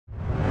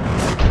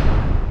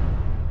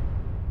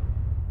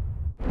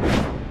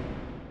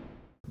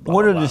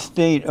What is the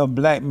state of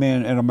black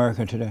men in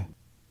America today?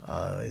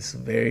 It's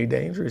very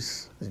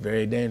dangerous. It's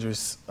very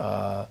dangerous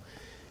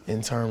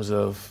in terms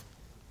of,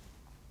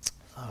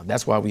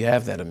 that's why we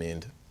have that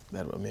amend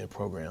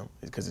program,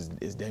 because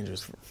it's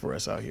dangerous for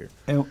us out here.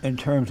 In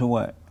terms of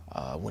what?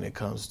 When it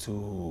comes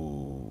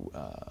to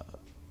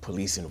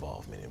police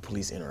involvement and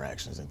police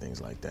interactions and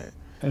things like that.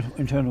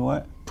 In terms of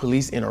what?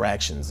 Police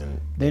interactions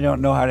and... They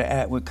don't know how to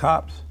act with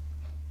cops?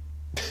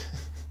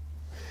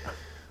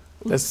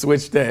 Let's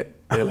switch that.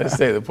 Yeah, let's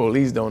say the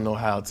police don't know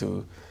how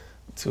to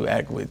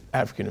act with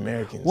African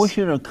Americans. What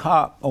should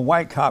a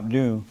white cop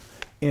do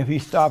if he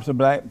stops a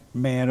black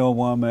man or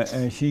woman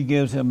and she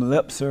gives him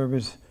lip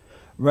service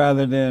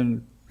rather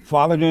than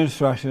follow the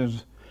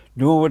instructions,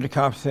 doing what the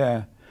cop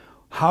said?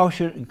 How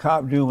should a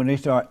cop do when they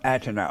start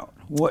acting out?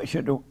 What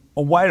should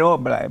a white or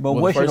black, but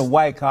what should a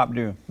white cop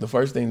do? The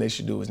first thing they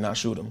should do is not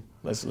shoot them.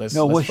 Let's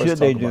what should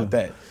they do? About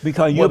that.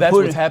 Because that's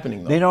what's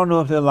happening, though. They don't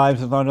know if their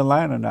lives is on the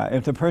line or not.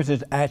 If the person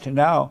is acting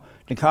out,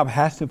 the cop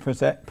has to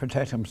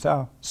protect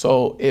himself.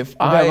 So if is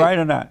that right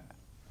or not?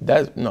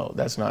 No,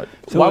 that's not.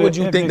 So why would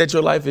you think that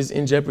your life is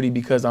in jeopardy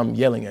because I'm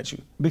yelling at you?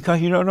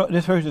 Because you don't know,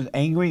 this person's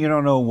angry, you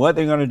don't know what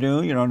they're gonna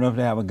do, you don't know if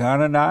they have a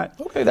gun or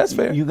not. Okay, that's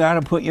fair. You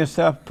gotta protect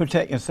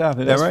yourself,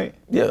 is that right?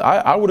 Yeah,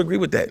 I would agree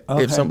with that.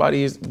 Okay. If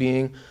somebody is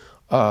being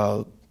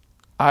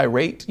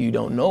irate, you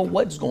don't know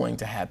what's going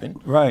to happen.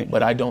 Right.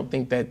 But I don't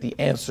think that the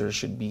answer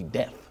should be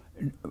death.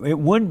 It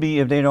wouldn't be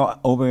if they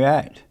don't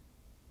overreact,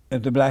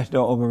 if the blacks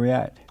don't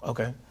overreact.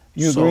 Okay.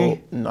 You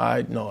agree? No,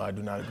 I do not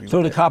agree with that.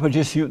 So the cop would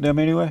just shoot them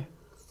anyway?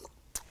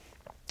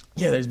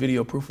 Yeah, there's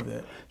video proof of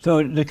that.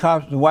 So the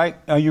cops,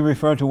 are you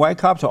referring to white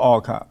cops or all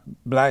cops?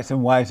 Blacks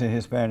and whites and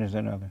Hispanics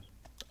and others?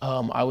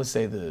 I would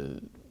say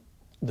the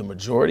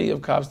majority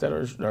of cops that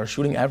are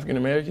shooting African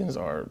Americans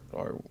are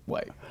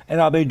white. And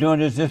are they doing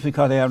this just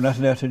because they have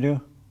nothing else to do?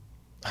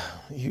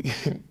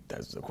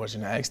 That's the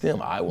question I asked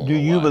them. I won't Do know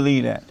you why.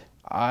 believe that?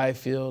 I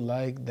feel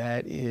like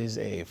that is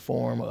a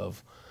form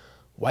of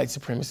white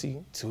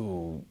supremacy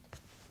to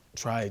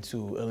try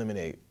to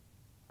eliminate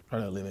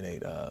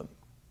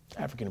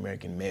African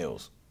American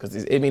males. Because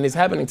it's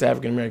happening to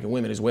African American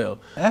women as well.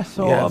 That's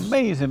so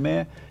amazing,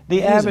 man.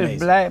 The average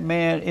black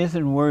man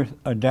isn't worth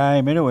a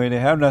dime anyway. They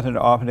have nothing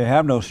to offer. They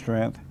have no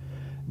strength.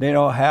 They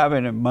don't have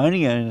any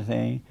money or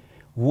anything.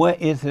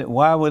 What is it?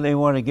 Why would they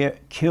want to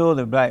kill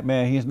the black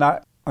man? He's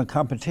not a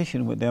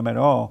competition with them at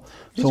all.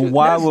 So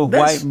why would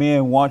white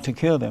men want to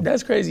kill them?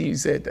 That's crazy you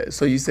said that.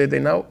 So you said they're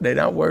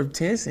not worth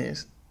 10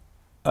 cents.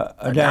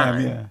 A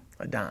dime, yeah.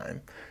 A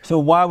dime. So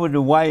why would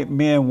the white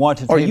men want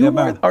to take them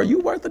out? Are you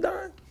worth a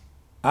dime?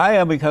 I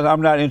am, because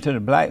I'm not into the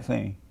black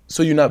thing.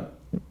 So you're not,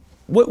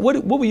 what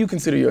would you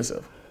consider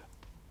yourself?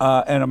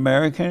 An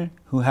American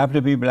who happens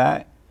to be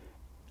black,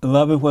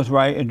 loving what's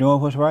right and doing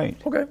what's right.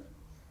 Okay.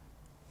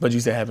 But you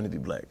said happen to be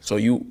black. So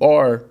you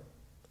are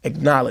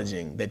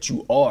acknowledging that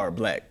you are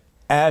black.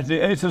 As the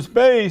ace of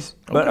space,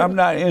 but I'm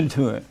not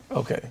into it.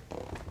 Okay.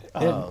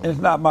 It's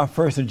not my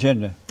first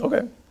agenda.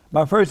 Okay.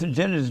 My first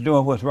agenda is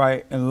doing what's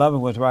right and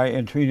loving what's right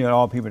and treating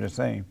all people the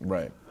same.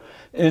 Right.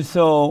 And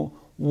so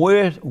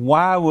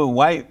why would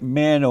white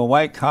men or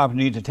white cops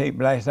need to take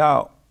blacks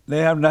out? They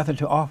have nothing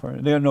to offer.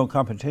 There's no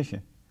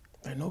competition.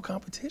 There's no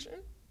competition?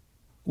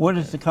 What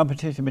is the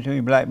competition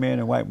between black men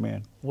and white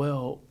men?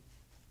 Well,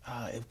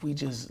 if we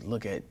just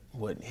look at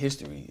what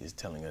history is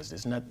telling us,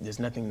 there's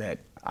nothing that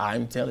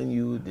I'm telling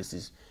you. This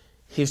is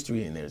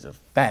history, and there's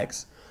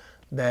facts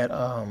that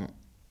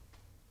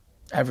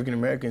African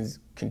Americans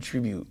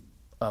contribute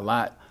a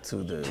lot to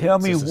the Tell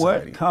me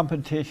society. what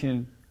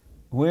competition,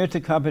 where's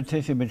the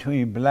competition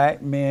between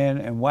black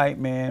men,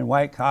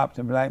 white cops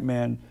and black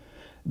men,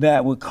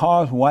 that would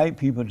cause white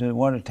people to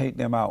want to take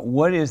them out?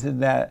 What is it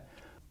that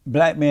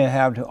black men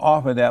have to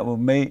offer that will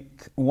make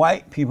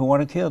white people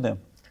want to kill them?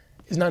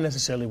 It's not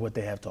necessarily what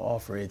they have to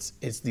offer.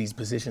 It's these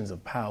positions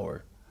of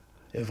power.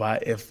 If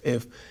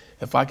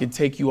I could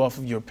take you off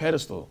of your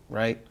pedestal,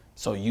 right?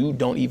 So you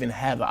don't even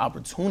have the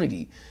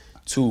opportunity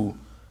to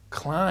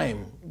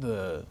climb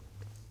the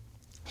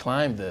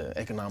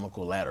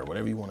economical ladder,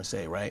 whatever you want to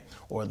say, right?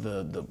 Or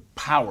the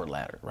power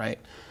ladder, right?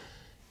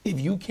 If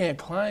you can't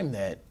climb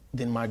that,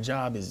 then my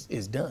job is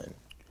done.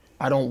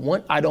 I don't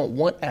want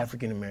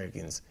African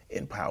Americans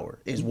in power.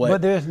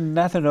 But there's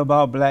nothing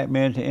about black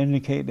men to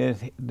indicate that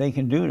they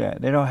can do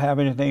that. They don't have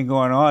anything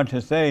going on to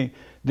say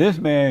this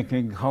man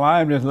can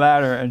climb this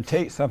ladder and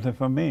take something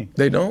from me.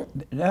 They don't?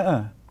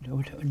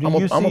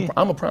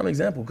 I'm a prime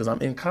example because I'm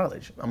in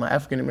college. I'm an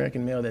African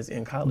American male that's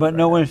in college. But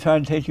no one's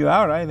trying to take you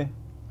out either.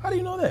 How do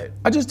you know that?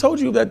 I just told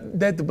you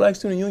that the Black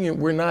Student Union,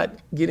 we're not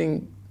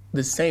getting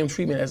the same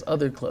treatment as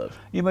other clubs.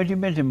 Yeah, but you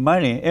mentioned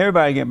money.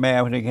 Everybody get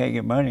mad when they can't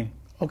get money.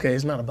 Okay,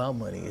 it's not about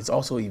money. It's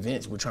also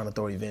events. We're trying to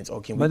throw events.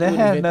 Okay, but that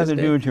has nothing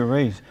to do with your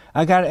race.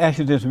 I got to ask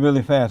you this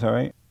really fast, all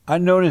right? I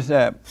noticed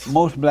that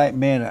most black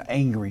men are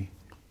angry.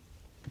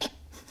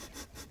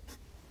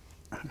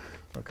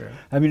 Okay.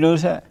 Have you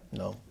noticed that?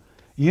 No.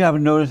 You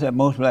haven't noticed that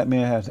most black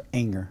men have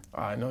anger?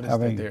 I noticed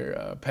that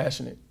they're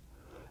passionate.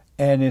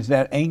 And is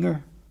that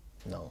anger?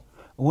 No.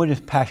 What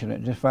is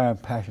passionate? Define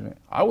passionate.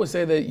 I would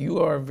say that you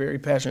are very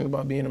passionate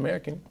about being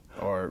American,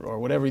 or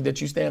whatever that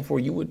you stand for.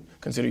 You would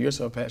consider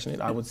yourself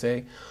passionate. I would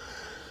say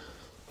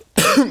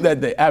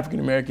that the African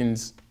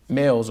Americans,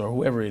 males or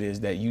whoever it is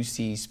that you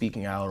see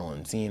speaking out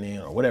on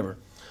CNN or whatever,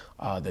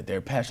 that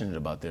they're passionate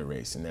about their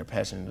race and they're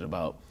passionate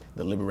about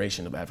the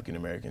liberation of African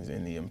Americans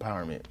and the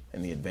empowerment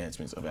and the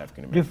advancements of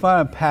African Americans.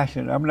 Define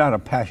passionate. I'm not a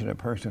passionate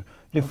person.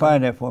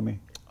 Define that for me.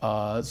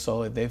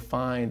 So if they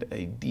find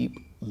a deep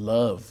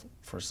love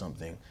for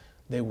something,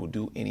 they will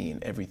do any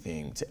and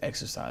everything to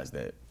exercise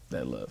that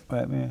love.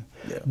 Right, man.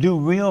 Yeah. Do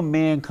real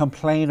men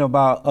complain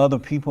about other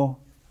people?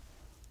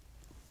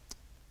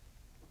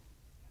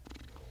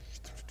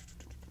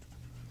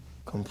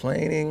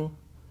 Complaining.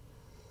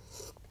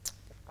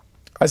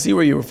 I see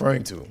where you're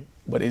referring to,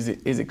 but is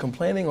it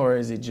complaining or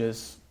is it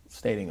just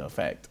stating a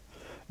fact?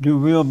 Do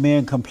real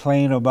men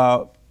complain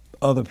about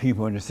other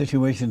people and the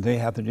situations they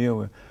have to deal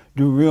with?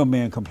 Do real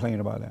men complain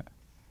about that?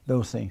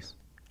 Those things?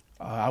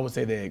 I would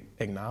say they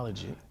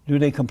acknowledge it. Do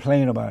they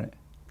complain about it?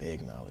 They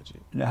acknowledge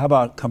it. Now, how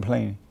about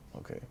complaining?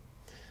 Okay.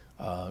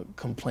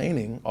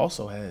 Complaining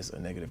also has a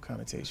negative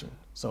connotation.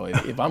 So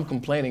if I'm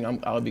complaining,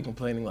 I'll be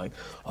complaining like,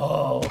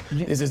 oh,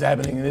 this is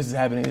happening, this is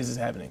happening, this is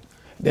happening.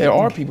 There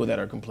are people that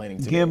are complaining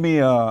today.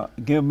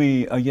 Give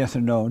me a yes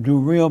or no. Do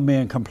real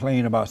men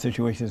complain about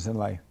situations in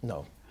life?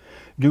 No.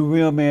 Do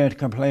real men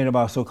complain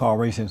about so-called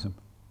racism?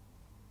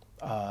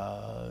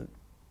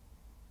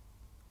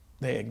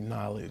 They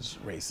acknowledge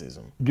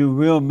racism. Do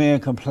real men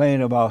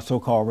complain about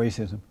so-called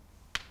racism?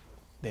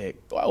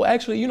 Well,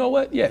 actually, you know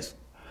what? Yes.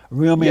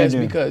 Real men yes, do.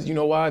 because you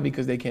know why?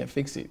 Because they can't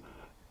fix it.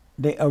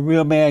 A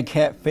real man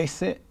can't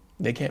fix it?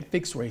 They can't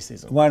fix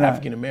racism. Why not?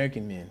 African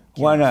American men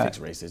Why can't not? fix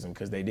racism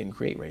because they didn't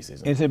create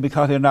racism. Is it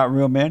because they're not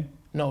real men?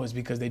 No, it's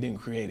because they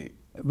didn't create it.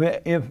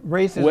 If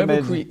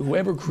racism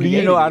whoever created do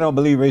you know it, I don't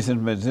believe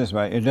racism exists,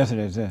 right? It doesn't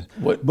exist.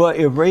 What? But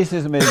if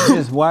racism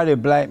exists, why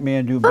did black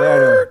men do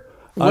better?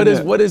 Why do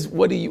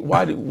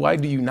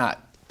you not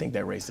think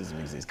that racism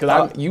exists?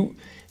 Because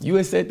you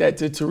had said that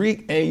to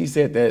Tariq, and you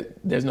said that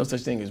there's no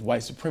such thing as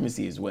white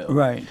supremacy as well.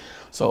 Right.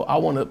 So I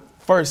want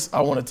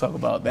to talk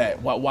about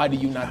that. Why do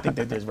you not think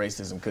that there's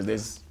racism?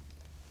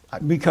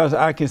 Because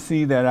I can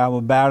see that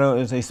our battle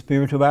is a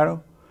spiritual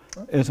battle.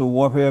 It's a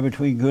warfare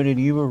between good and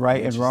evil,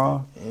 right and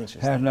wrong. It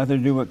has nothing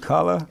to do with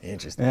color.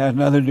 It has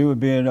nothing to do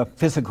with being a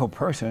physical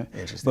person.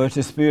 But it's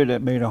the spirit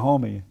that made a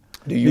home in you.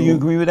 Do you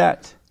agree with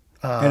that?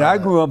 And I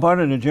grew up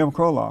under the Jim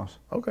Crow laws.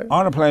 Okay.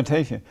 On a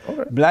plantation.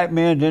 Okay. Black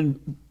men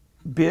didn't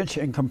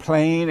bitch and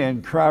complain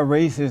and cry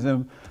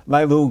racism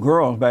like little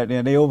girls back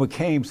then. They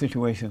overcame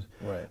situations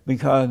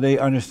because they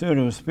understood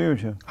it was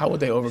spiritual. How would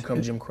they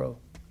overcome Jim Crow?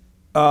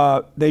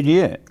 They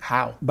did.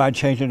 How? By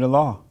changing the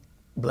law.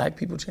 Black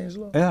people changed the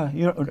law? Yeah,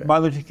 you know,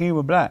 Martin Luther King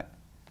was black.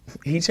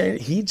 He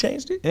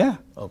changed it? Yeah.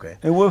 Okay.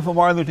 It wasn't for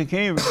Martin Luther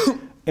King,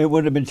 it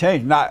would have been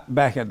changed, not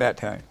back at that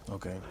time.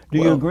 Okay. Do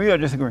you agree or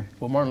disagree?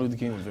 Well, Martin Luther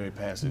King was very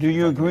passive. Do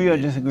you agree or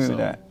disagree with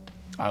that?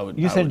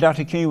 You said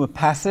Dr. King was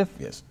passive?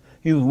 Yes.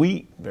 He was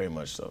weak? Very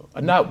much so.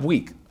 Not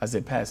weak, I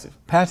said passive.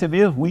 Passive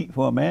is weak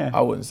for a man. I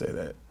wouldn't say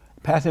that.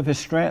 Passive is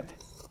strength?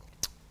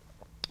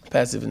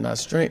 Passive is not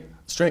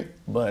strength,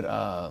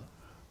 but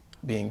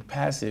being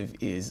passive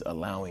is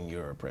allowing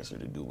your oppressor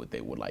to do what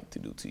they would like to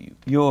do to you.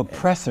 Your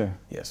oppressor?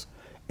 Yes.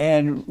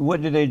 And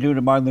what did they do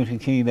to Martin Luther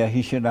King that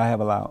he should not have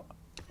allowed?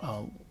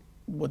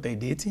 What they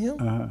did to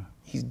him?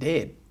 He's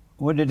dead.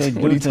 What did they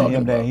do to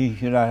him that he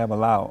should not have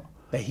allowed?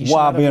 That he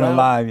While being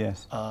alive,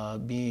 yes.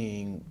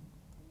 Being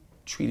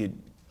treated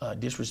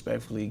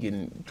disrespectfully,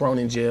 getting thrown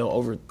in jail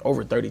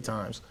over 30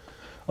 times.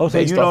 Oh, so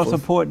you don't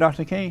support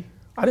Dr. King?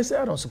 I didn't say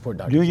I don't support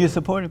Dr. King. Do you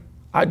support him?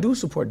 I do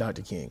support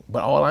Dr. King,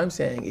 but all I'm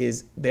saying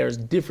is there's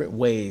different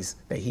ways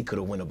that he could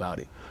have went about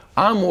it.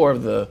 I'm more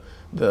of the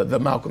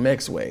Malcolm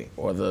X way,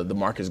 or the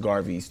Marcus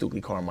Garvey,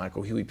 Stokely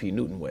Carmichael, Huey P.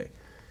 Newton way.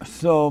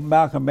 So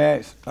Malcolm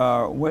X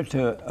went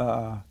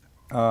to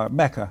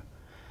Mecca,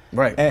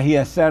 right? And he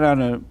had sat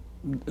on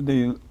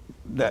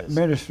that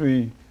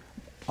ministry,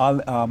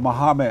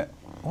 Muhammad.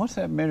 What's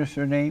that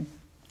minister name?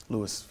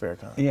 Louis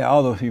Farrakhan. Yeah,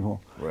 all those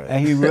people. Right.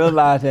 And he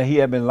realized that he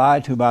had been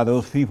lied to by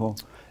those people.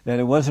 That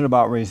it wasn't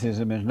about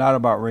racism, it's not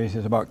about race,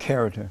 it's about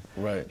character.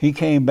 Right. He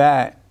came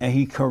back and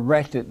he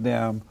corrected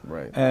them,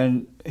 right.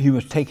 And he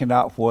was taken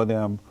out for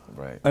them.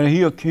 Right. And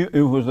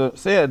it was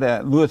said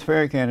that Louis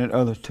Farrakhan and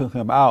others took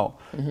him out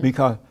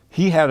because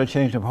he had a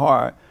change of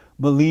heart,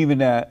 believing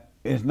that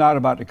it's not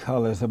about the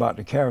color, it's about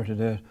the character.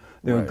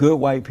 There are good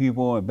white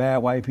people and bad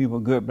white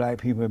people, good black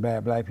people and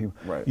bad black people.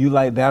 Right. You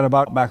like that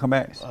about Malcolm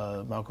X?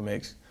 Malcolm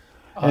X.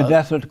 And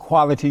that's what the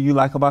quality you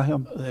like about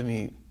him? Let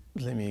me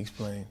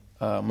explain.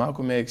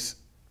 Malcolm X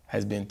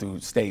has been through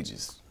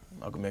stages.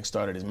 Malcolm X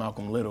started as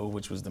Malcolm Little,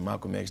 which was the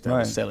Malcolm X that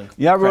was selling.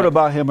 Yeah, I wrote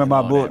about him in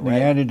my book, The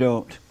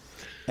Antidote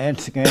and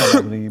Scam,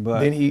 I believe. But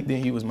then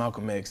he was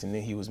Malcolm X, and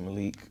then he was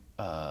Malik.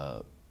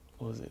 What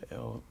was it?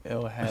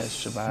 El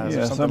Hash Shabazz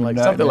or something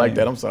like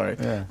that. I'm sorry,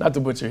 not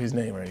to butcher his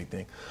name or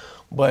anything,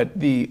 but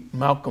the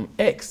Malcolm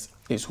X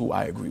is who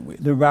I agree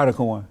with. The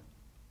radical one.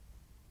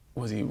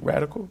 Was he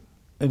radical?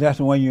 That's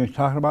the one you're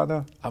talking about,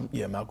 though?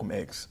 Yeah, Malcolm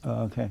X.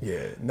 Oh, okay.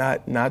 Yeah,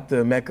 not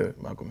the Mecca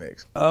Malcolm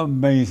X.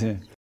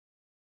 Amazing.